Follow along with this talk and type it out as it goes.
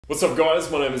What's up guys,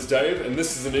 my name is Dave and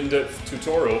this is an in-depth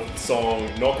tutorial for the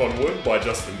song Knock on Wood by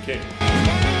Justin King.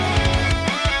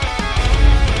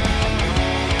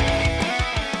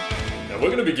 Now we're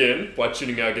going to begin by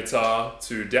tuning our guitar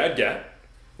to Dadgat,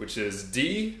 which is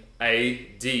D, A,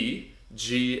 D,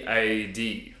 G, A,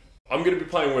 D. I'm going to be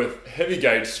playing with heavy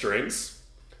gauge strings,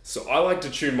 so I like to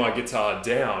tune my guitar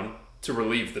down to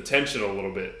relieve the tension a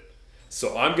little bit.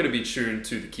 So I'm going to be tuned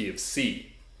to the key of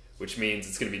C, which means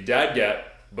it's going to be Dadgat,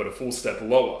 but a full step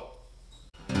lower.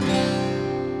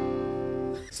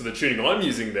 So the tuning I'm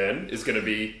using then is going to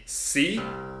be C,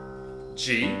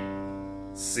 G,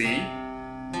 C,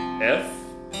 F,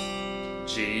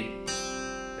 G,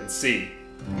 and C.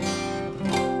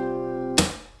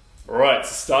 Alright,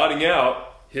 so starting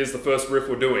out, here's the first riff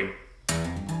we're doing.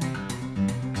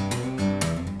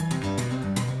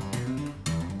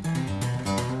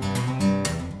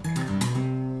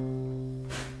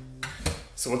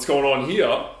 So what's going on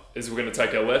here is we're going to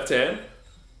take our left hand,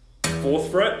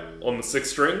 4th fret on the 6th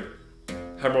string,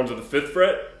 hammer onto the 5th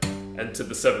fret, and to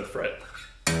the 7th fret.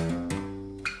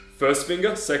 1st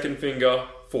finger, 2nd finger,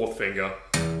 4th finger.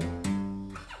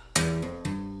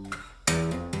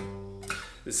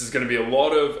 This is going to be a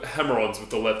lot of hammer-ons with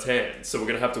the left hand, so we're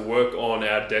going to have to work on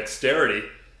our dexterity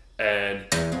and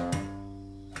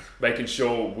making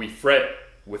sure we fret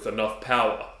with enough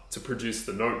power to produce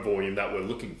the note volume that we're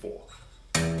looking for.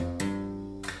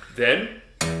 Then,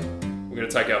 we're going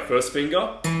to take our 1st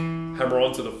finger, hammer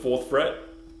onto the 4th fret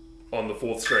on the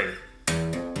 4th string.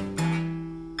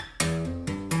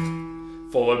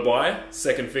 Followed by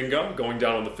 2nd finger going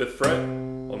down on the 5th fret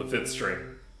on the 5th string.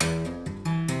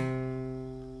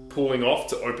 Pulling off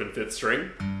to open 5th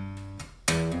string.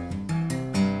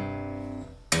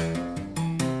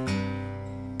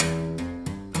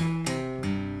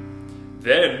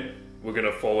 Then, we're going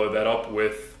to follow that up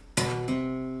with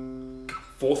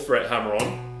 4th fret hammer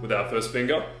on with our 1st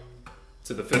finger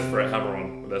to the 5th fret hammer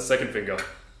on with our 2nd finger.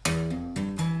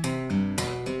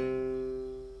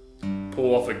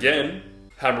 Pull off again,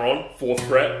 hammer on, 4th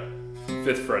fret,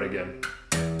 5th fret again.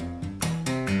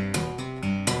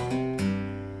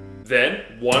 Then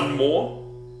one more,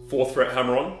 4th fret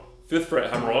hammer on, 5th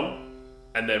fret hammer on,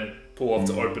 and then pull off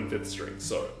to open 5th string.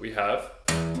 So we have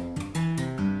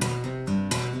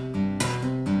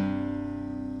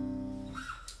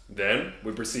then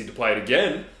we proceed to play it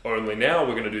again, only now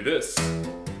we're going to do this.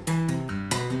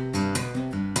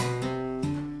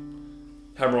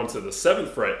 Hammer onto the 7th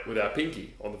fret with our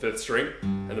pinky on the 5th string,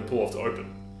 and then pull off to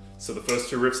open. So the first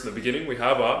two riffs in the beginning we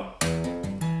have are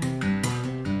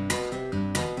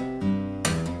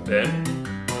then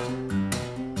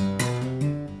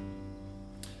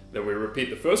we repeat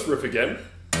the first riff again,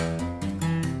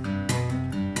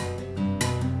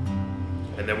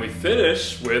 and then we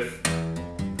finish with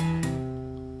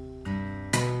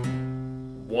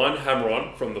one hammer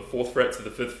on from the 4th fret to the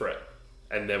 5th fret,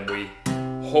 and then we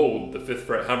hold the 5th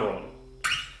fret hammer on.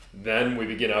 Then we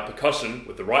begin our percussion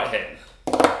with the right hand.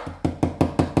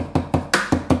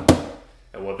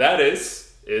 And what that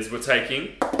is we're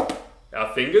taking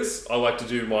our fingers. I like to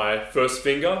do my 1st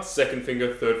finger, 2nd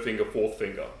finger, 3rd finger, 4th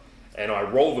finger, and I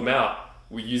roll them out.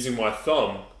 We're using my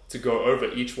thumb to go over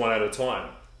each one at a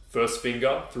time. 1st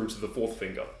finger through to the 4th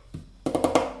finger.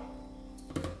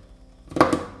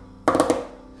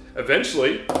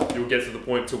 Eventually, you'll get to the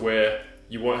point to where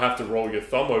you won't have to roll your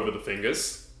thumb over the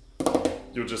fingers.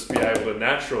 You'll just be able to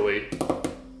naturally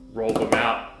roll them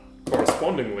out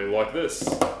correspondingly like this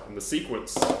in the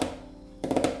sequence.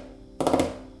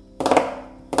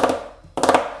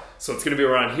 So it's going to be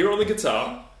around here on the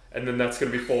guitar, and then that's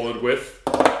going to be followed with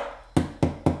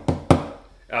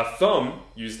our thumb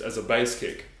used as a bass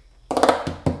kick.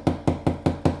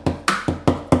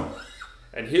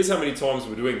 And here's how many times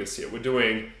we're doing this here. We're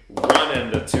doing 1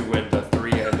 and a 2 and a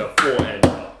 3 and a 4 and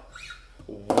a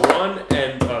 1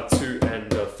 and a 2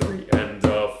 and a 3 and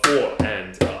a 4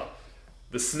 and a.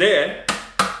 The snare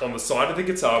on the side of the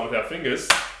guitar with our fingers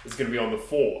is going to be on the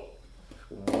 4.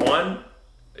 1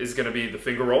 is going to be the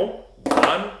finger roll.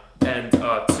 1 and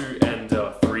a 2 and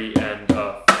a 3 and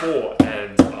a 4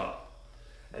 and a.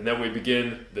 And then we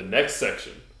begin the next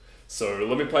section. So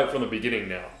let me play it from the beginning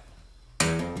now.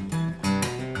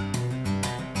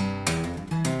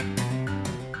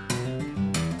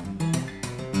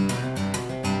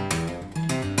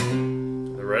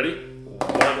 Ready?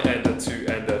 1 and a 2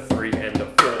 and a 3 and a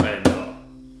 4 and a.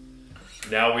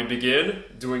 Now we begin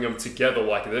doing them together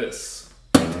like this.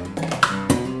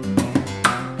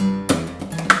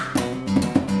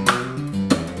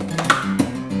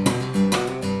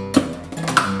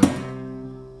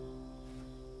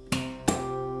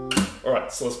 Alright,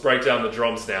 Alright, so let's break down the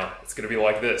drums now. It's going to be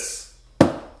like this.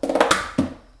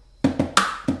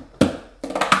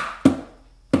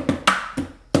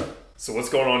 So what's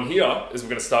going on here is we're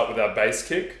going to start with our bass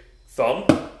kick, thumb,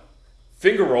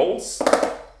 finger rolls,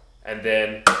 and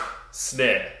then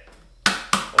snare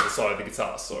on the side of the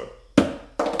guitar. So,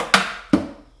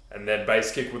 and then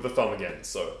bass kick with the thumb again.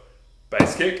 So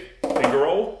bass kick, finger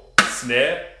roll,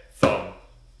 snare, thumb.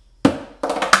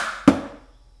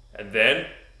 And then,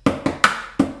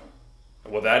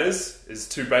 what that is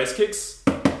 2 bass kicks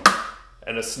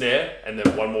and a snare, and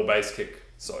then 1 more bass kick.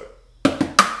 So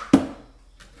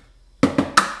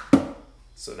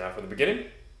now from the beginning.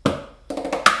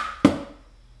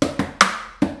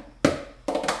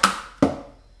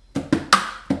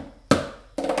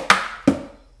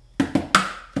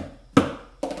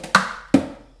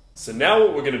 So now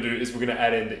what we're going to do is we're going to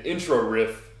add in the intro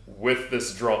riff with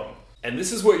this drum. And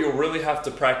this is what you'll really have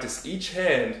to practice each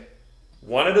hand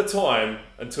one at a time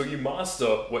until you master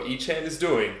what each hand is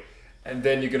doing, and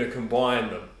then you're going to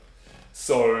combine them.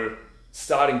 So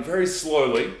starting very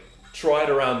slowly, try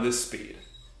it around this speed.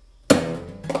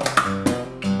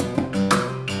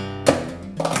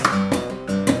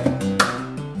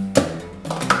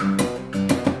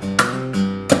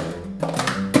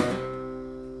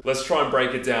 Let's try and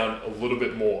break it down a little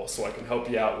bit more so I can help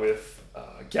you out with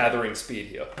gathering speed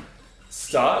here.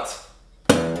 Start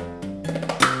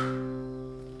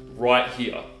right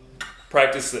here.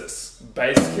 Practice this.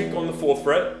 Bass kick on the 4th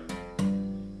fret.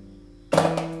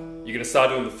 You're going to start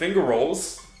doing the finger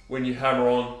rolls when you hammer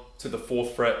on to the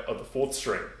 4th fret of the 4th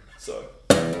string. So,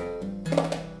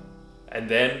 and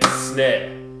then snare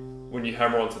when you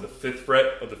hammer on to the 5th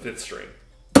fret of the 5th string.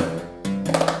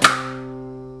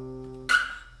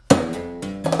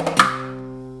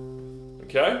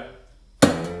 Okay?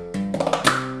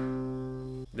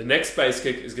 The next bass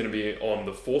kick is going to be on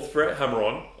the 4th fret hammer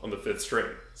on the 5th string.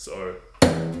 So,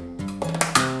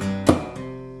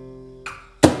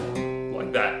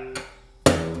 like that.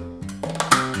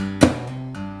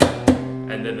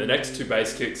 And then the next 2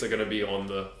 bass kicks are going to be on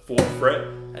the 4th fret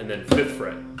and then 5th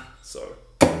fret. So,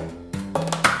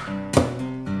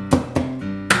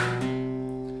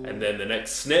 and then the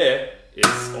next snare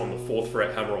is on the 4th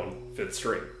fret hammer on 5th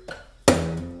string.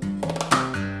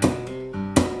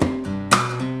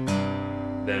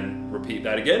 Then repeat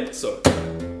that again. So,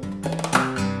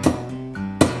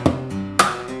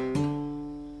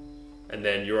 and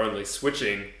then you're only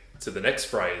switching to the next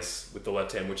phrase with the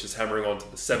left hand, which is hammering onto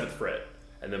the 7th fret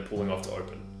and then pulling off to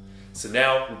open. So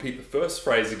now repeat the first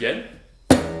phrase again.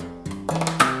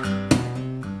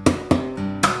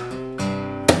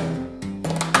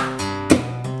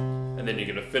 And then you're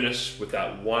going to finish with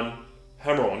that 1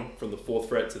 hammer on from the 4th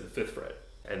fret to the 5th fret.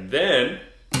 And then,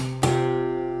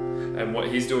 and what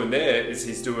he's doing there is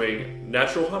he's doing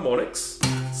natural harmonics,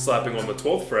 slapping on the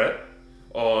 12th fret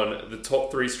on the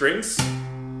top 3 strings,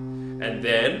 and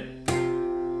then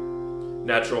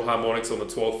natural harmonics on the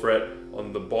 12th fret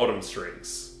on the bottom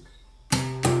strings.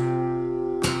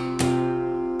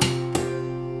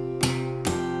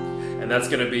 And that's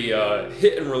going to be a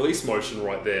hit and release motion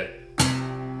right there.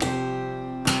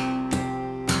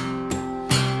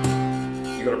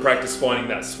 You got to practice finding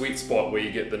that sweet spot where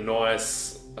you get the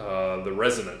nice the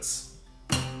resonance.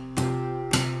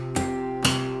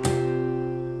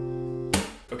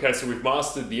 Okay, so we've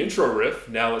mastered the intro riff.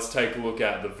 Now let's take a look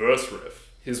at the verse riff.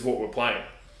 Here's what we're playing.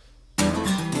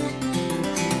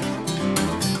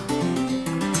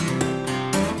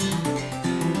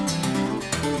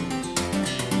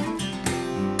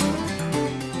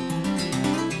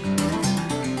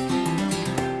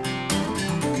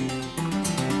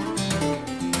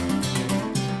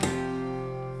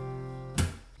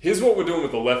 Here's what we're doing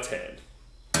with the left hand.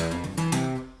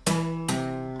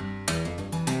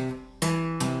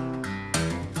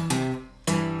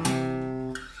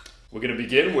 We're going to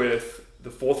begin with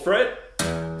the 4th fret,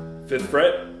 5th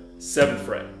fret, 7th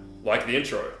fret, like the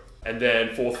intro, and then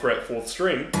 4th fret, 4th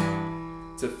string,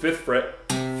 to 5th fret,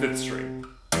 5th string.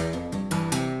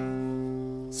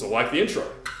 So like the intro.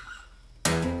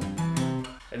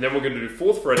 And then we're going to do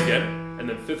 4th fret again, and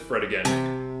then 5th fret again,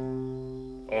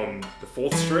 on the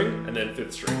 4th string and then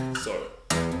 5th string. So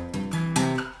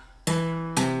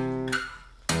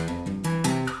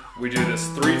we do this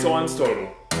 3 times total.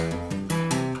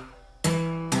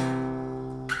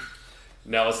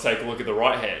 Now let's take a look at the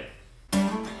right hand.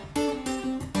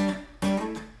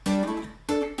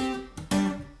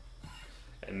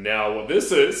 And now what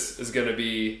this is going to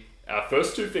be our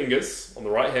first 2 fingers on the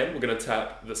right hand. We're going to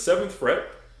tap the 7th fret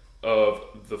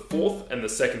of the 4th and the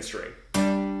 2nd string,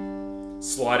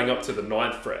 sliding up to the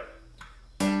 9th fret.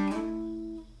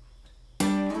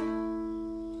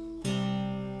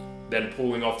 then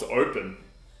pulling off to open.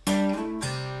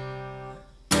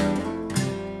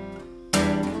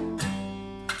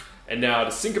 And now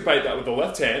to syncopate that with the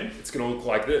left hand, it's going to look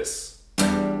like this.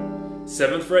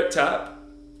 7th fret tap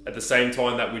at the same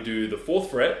time that we do the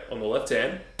 4th fret on the left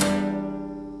hand.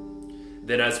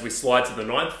 Then as we slide to the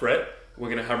 9th fret, we're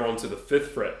going to hammer onto the 5th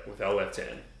fret with our left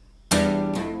hand.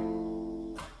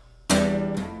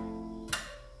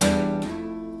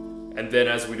 And then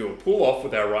as we do a pull off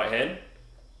with our right hand,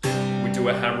 we do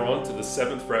a hammer on to the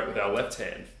 7th fret with our left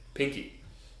hand, pinky.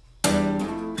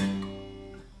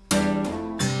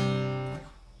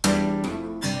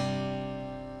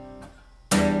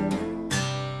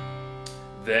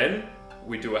 Then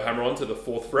we do a hammer on to the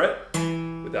 4th fret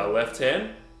with our left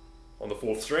hand on the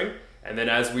 4th string. And then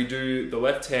as we do the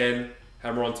left hand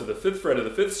hammer on to the 5th fret of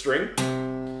the 5th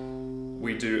string,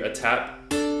 we do a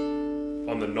tap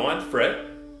on the 9th fret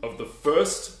of the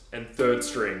 1st and 3rd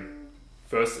string,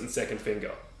 1st and 2nd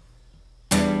finger.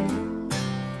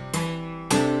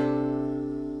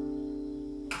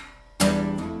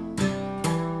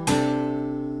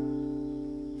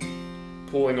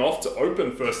 Pulling off to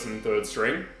open 1st and 3rd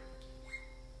string,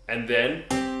 and then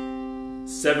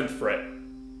 7th fret,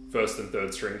 1st and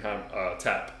 3rd string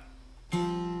tap,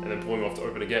 and then pulling off to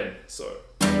open again. So.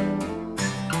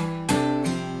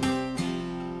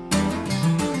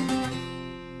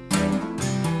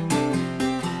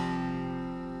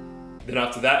 Then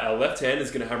after that, our left hand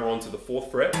is going to hammer onto the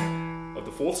 4th fret of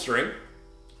the 4th string.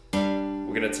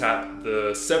 We're going to tap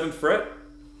the 7th fret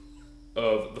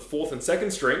of the 4th and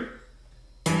 2nd string,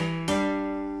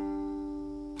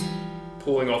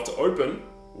 pulling off to open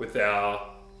with our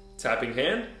tapping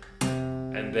hand,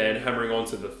 and then hammering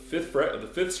onto the 5th fret of the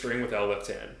 5th string with our left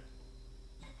hand.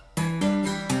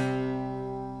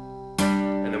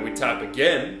 And then we tap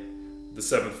again the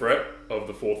 7th fret of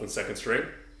the 4th and 2nd string,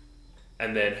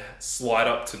 and then slide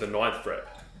up to the 9th fret.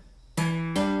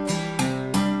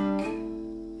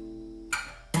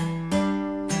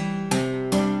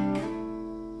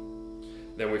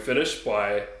 Then we finish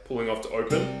by pulling off to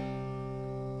open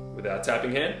with our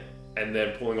tapping hand, and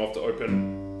then pulling off to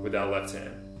open with our left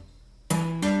hand.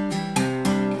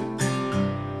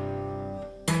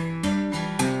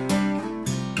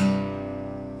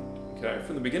 Okay,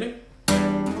 from the beginning.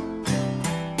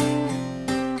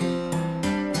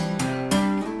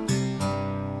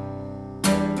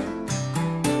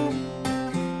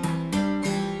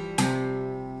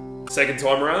 Second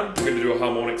time around, we're going to do a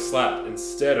harmonic slap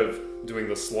instead of doing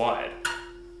the slide.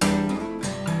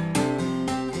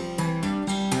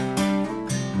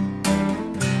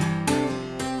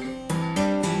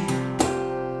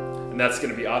 And that's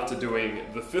going to be after doing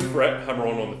the 5th fret, hammer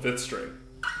on the 5th string.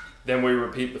 Then we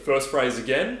repeat the first phrase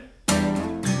again.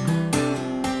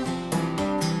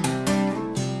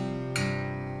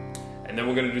 And then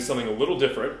we're going to do something a little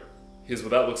different. Here's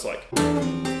what that looks like.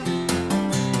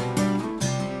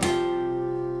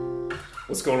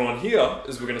 What's going on here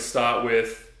is we're going to start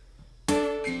with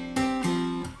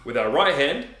our right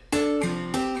hand,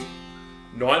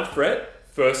 9th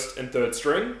fret, 1st and 3rd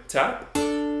string, tap,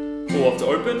 pull off to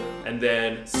open, and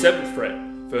then 7th fret,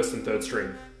 1st and 3rd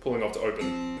string, pulling off to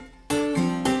open.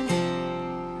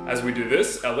 As we do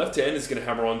this, our left hand is going to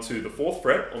hammer onto the 4th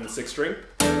fret on the 6th string.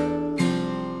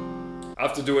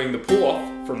 After doing the pull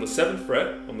off from the 7th fret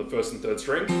on the 1st and 3rd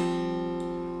string,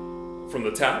 from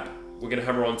the tap, we're going to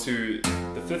hammer onto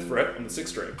the 5th fret on the 6th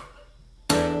string.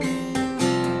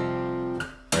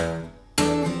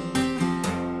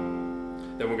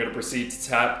 Then we're going to proceed to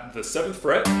tap the 7th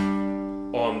fret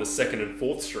on the 2nd and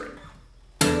 4th string.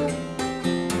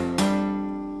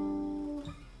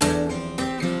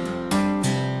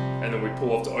 And then we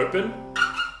pull off to open,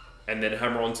 and then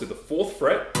hammer onto the 4th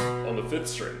fret on the 5th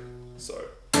string. So.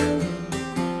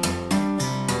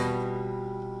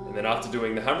 And then after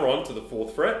doing the hammer on to the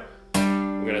 4th fret,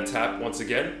 we're going to tap once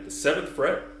again the 7th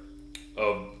fret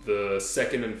of the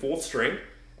 2nd and 4th string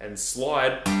and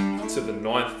slide to the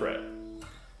 9th fret.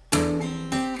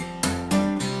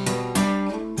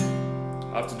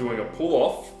 After doing a pull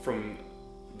off from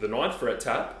the 9th fret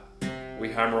tap,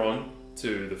 we hammer on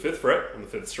to the 5th fret on the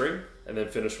 5th string and then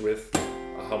finish with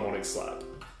a harmonic slap.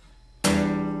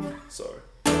 So.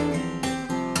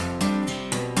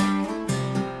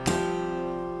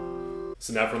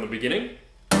 So now from the beginning.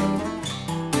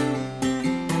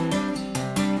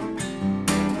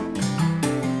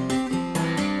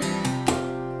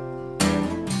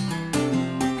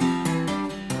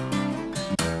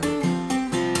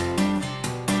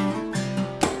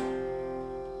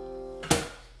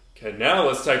 Okay, now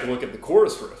let's take a look at the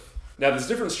chorus riff. Now there's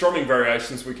different strumming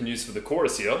variations we can use for the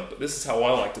chorus here, but this is how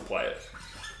I like to play it.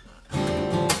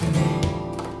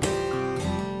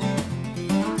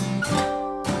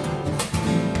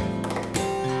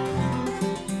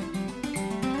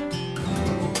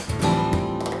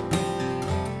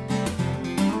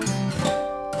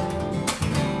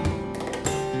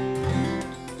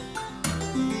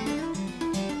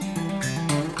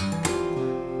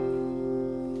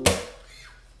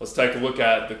 let's take a look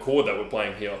at the chord that we're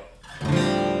playing here.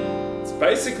 It's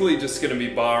basically just going to be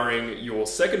barring your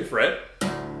 2nd fret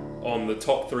on the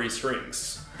top 3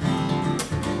 strings.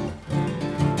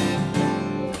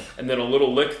 And then a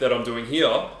little lick that I'm doing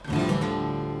here,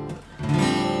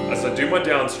 as I do my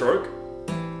downstroke,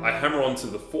 I hammer onto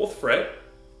the 4th fret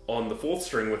on the 4th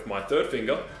string with my 3rd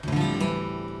finger,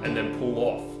 and then pull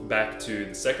off back to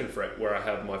the 2nd fret where I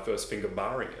have my 1st finger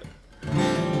barring it.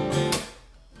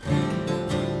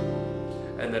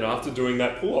 And then after doing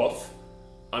that pull off,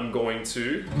 I'm going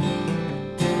to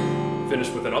finish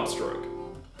with an upstroke.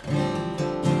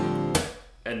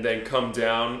 And then come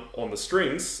down on the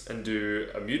strings and do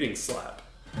a muting slap.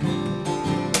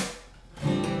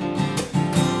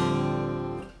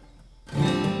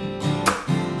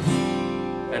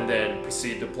 And then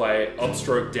proceed to play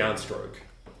upstroke, downstroke.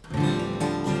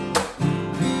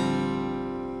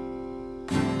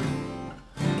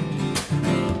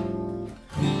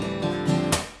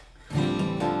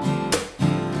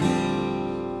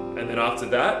 And then after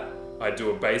that, I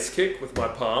do a bass kick with my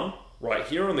palm right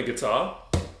here on the guitar.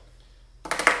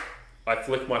 I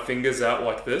flick my fingers out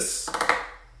like this,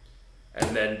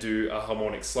 and then do a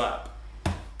harmonic slap.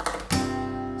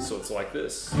 So it's like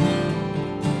this.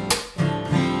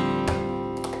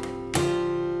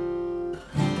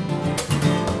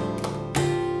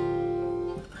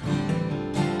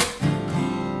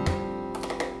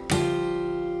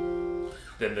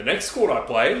 Then the next chord I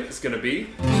play is going to be,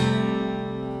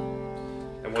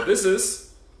 and what this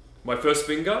is, my 1st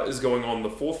finger is going on the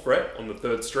 4th fret on the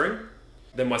 3rd string.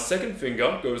 Then my 2nd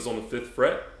finger goes on the 5th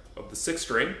fret of the 6th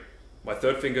string. My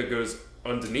 3rd finger goes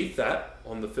underneath that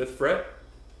on the 5th fret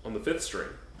on the 5th string.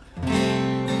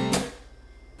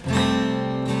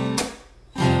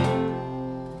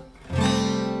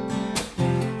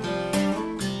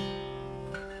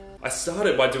 I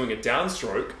started by doing a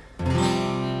downstroke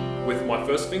with my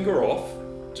 1st finger off,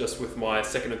 just with my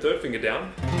 2nd and 3rd finger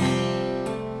down.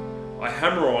 I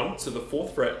hammer on to the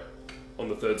 4th fret on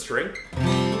the 3rd string,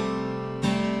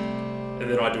 and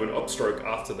then I do an upstroke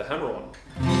after the hammer on.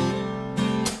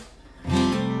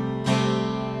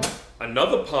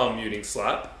 Another palm muting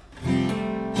slap,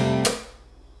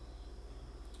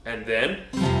 and then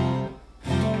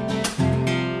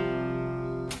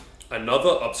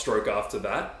another upstroke after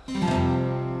that,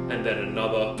 and then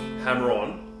another hammer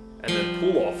on, and then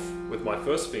pull off with my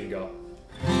 1st finger.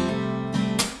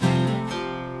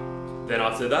 Then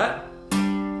after that,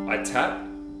 I tap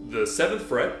the 7th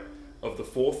fret of the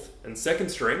 4th and 2nd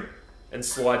string and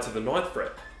slide to the 9th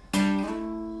fret.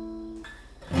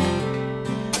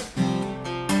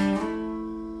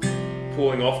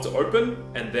 Pulling off to open,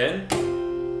 and then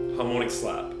harmonic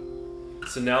slap.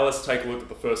 So now let's take a look at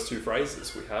the first 2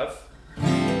 phrases we have.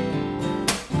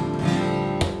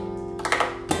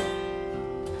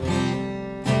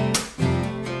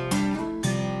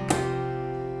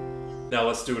 Now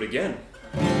let's do it again.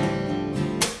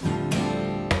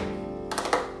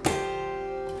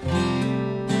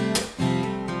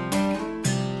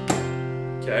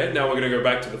 Okay, now we're going to go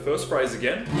back to the first phrase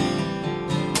again.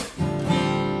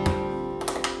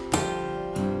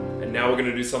 And now we're going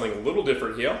to do something a little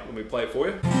different here. Let me play it for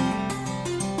you.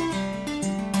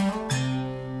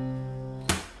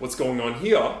 What's going on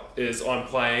here is I'm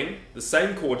playing the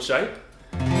same chord shape,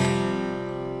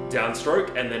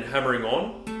 downstroke, and then hammering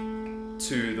on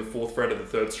to the 4th fret of the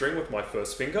 3rd string with my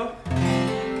 1st finger.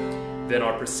 Then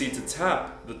I proceed to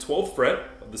tap the 12th fret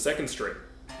of the 2nd string,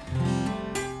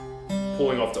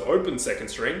 pulling off to open 2nd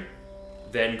string,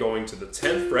 then going to the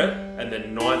 10th fret and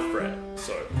then 9th fret.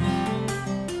 So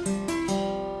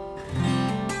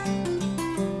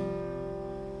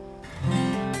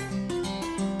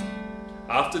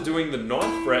after doing the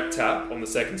 9th fret tap on the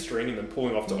 2nd string and then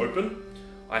pulling off to open,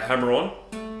 I hammer on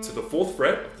to the 4th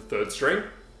fret of the 3rd string,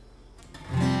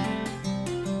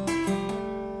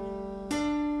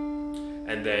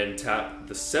 and then tap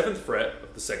the 7th fret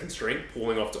of the 2nd string,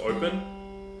 pulling off to open,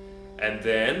 and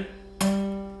then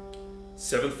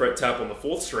 7th fret tap on the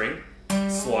 4th string,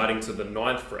 sliding to the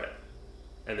 9th fret,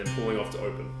 and then pulling off to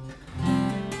open.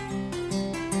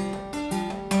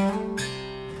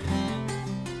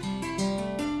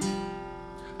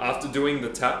 After doing the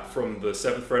tap from the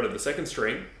 7th fret of the 2nd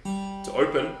string, to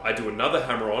open, I do another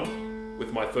hammer on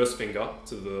with my 1st finger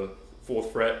to the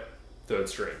 4th fret, 3rd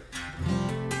string.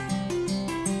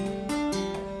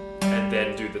 And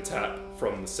then do the tap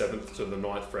from the 7th to the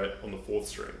 9th fret on the 4th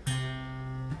string.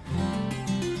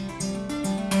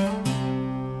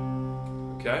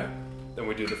 Okay, then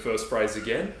we do the first phrase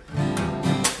again.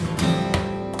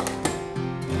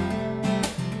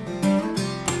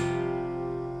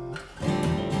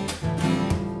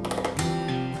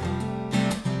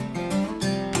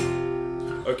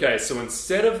 Okay, so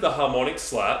instead of the harmonic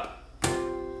slap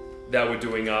that we're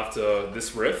doing after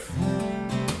this riff,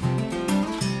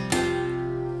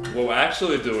 what we're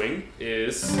actually doing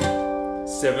is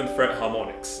 7th fret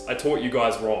harmonics. I taught you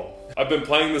guys wrong. I've been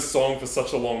playing this song for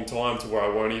such a long time to where I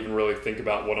won't even really think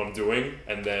about what I'm doing,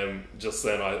 and then just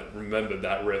then I remembered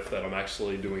that riff that I'm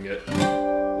actually doing it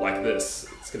like this.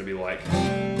 It's gonna be like...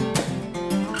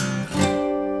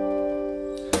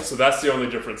 So that's the only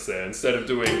difference there. Instead of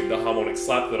doing the harmonic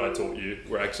slap that I taught you,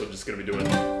 we're actually just gonna be doing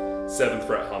 7th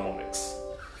fret harmonics.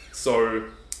 So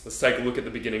let's take a look at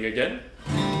the beginning again.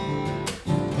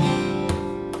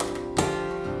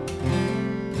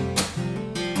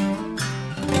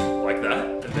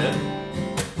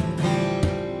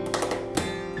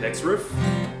 Next riff.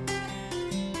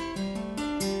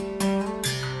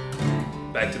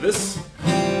 Back to this.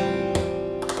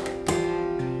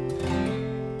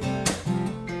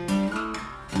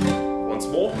 Once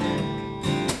more.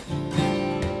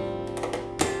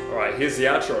 Alright, here's the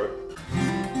outro.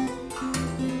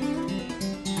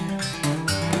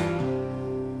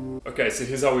 Okay, so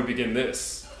here's how we begin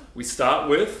this. We start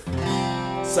with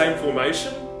same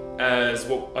formation as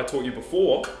what I taught you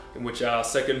before, in which our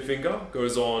second finger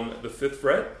goes on the 5th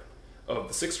fret of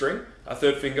the 6th string, our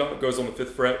third finger goes on the 5th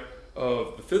fret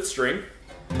of the 5th string,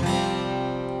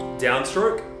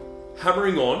 downstroke,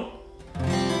 hammering on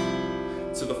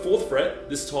to the 4th fret,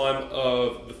 this time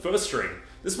of the 1st string.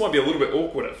 This might be a little bit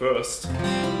awkward at first,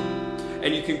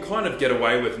 and you can kind of get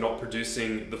away with not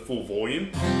producing the full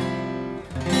volume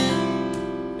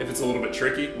if it's a little bit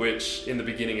tricky, which in the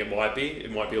beginning it might be a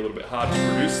little bit hard to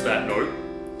produce that note.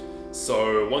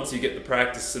 So once you get the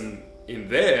practice in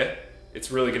there,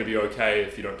 it's really going to be okay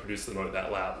if you don't produce the note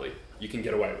that loudly. You can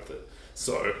get away with it.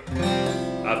 So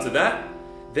after that,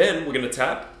 then we're going to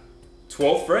tap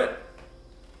 12th fret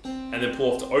and then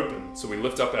pull off to open. So we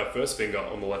lift up our first finger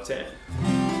on the left hand.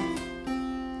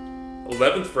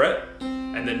 11th fret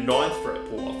and then 9th fret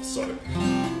pull off. So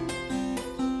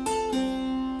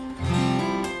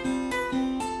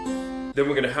then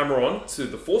we're going to hammer on to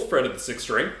the 4th fret of the 6th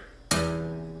string,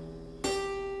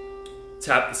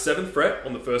 tap the 7th fret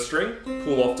on the 1st string,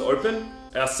 pull off to open.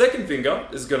 Our second finger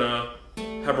is going to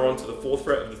hammer on to the 4th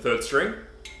fret of the 3rd string.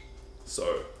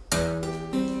 So,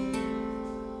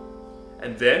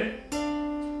 and then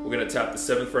we're going to tap the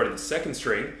 7th fret of the 2nd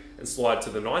string and slide to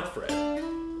the 9th fret,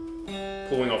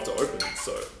 pulling off to open.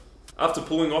 So after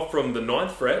pulling off from the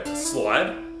 9th fret, slide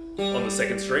on the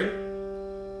 2nd string.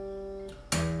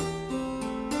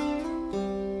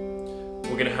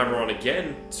 We're going to hammer on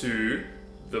again to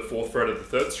the 4th fret of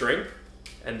the 3rd string,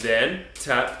 and then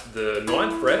tap the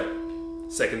 9th fret,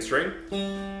 2nd string,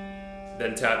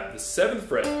 then tap the 7th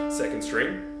fret, 2nd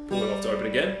string, pull it off to open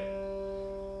again,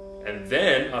 and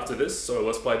then after this, so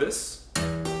let's play this.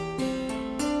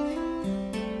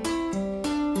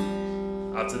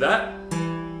 After that,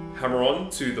 hammer on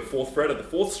to the 4th fret of the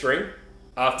 4th string.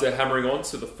 After hammering on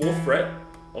to the 4th fret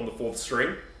on the 4th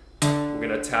string, we're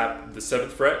going to tap the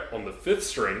 7th fret on the 5th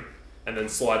string and then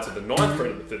slide to the 9th fret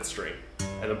of the 5th string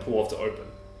and then pull off to open.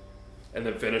 And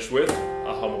then finish with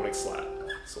a harmonic slap.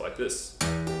 So like this.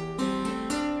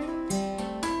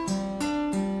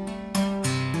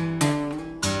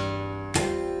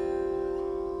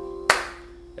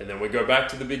 And then we go back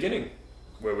to the beginning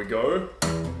where we go.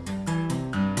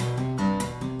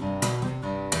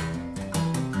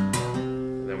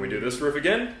 And then we do this riff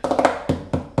again. 2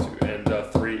 and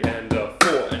 3 and 4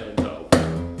 and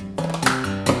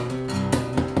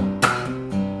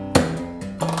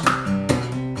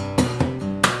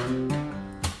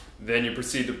then you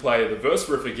proceed to play the verse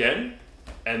riff again,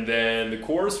 and then the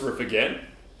chorus riff again,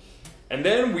 and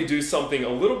then we do something a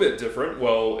little bit different.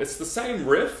 Well, it's the same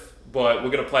riff, but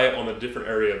we're going to play it on a different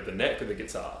area of the neck of the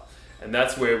guitar, and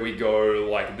that's where we go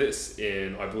like this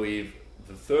in, I believe,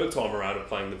 the 3rd time around of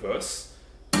playing the verse.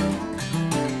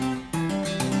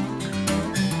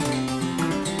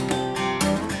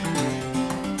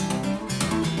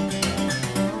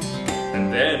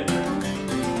 And then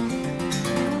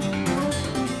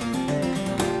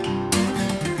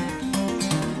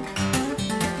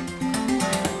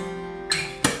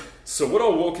so what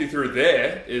I'll walk you through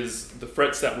there is the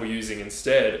frets that we're using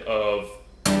instead of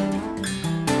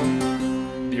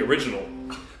the original.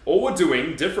 All we're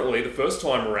doing differently the first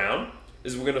time around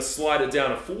is we're going to slide it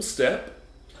down a full step,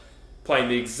 playing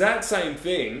the exact same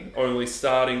thing, only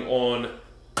starting on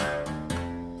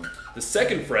the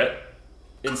 2nd fret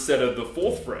instead of the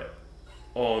 4th fret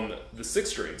on the 6th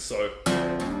string. So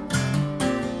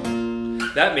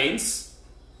that means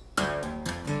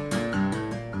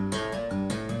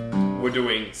we're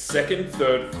doing 2nd,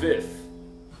 3rd, 5th,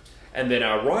 And then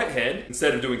our right hand,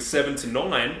 instead of doing 7 to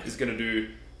 9, is going to do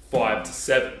 5 to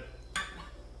 7.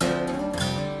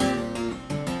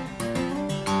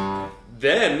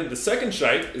 Then the second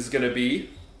shape is going to be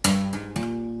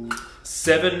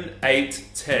 7, 8,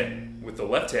 10 with the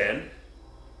left hand.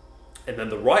 And then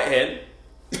the right hand,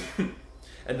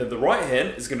 and then the right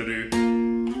hand is going to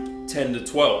do 10 to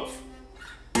 12.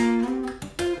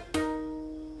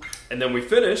 And then we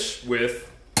finish with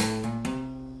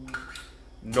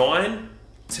 9,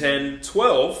 10,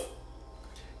 12,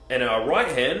 and our right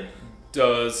hand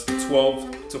does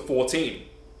 12 to 14.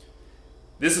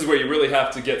 This is where you really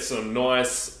have to get some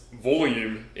nice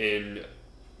volume in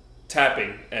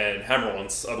tapping and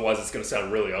hammer-ons, otherwise it's going to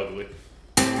sound really ugly.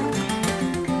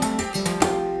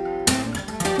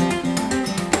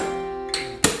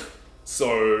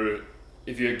 So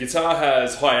if your guitar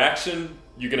has high action,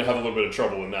 you're going to have a little bit of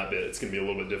trouble in that bit. It's going to be a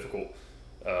little bit difficult.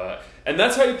 And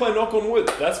that's how you play Knock on Wood.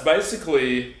 That's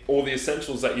basically all the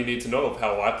essentials that you need to know of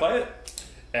how I play it.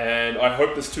 And I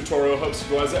hope this tutorial helps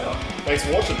you guys out. Thanks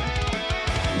for watching.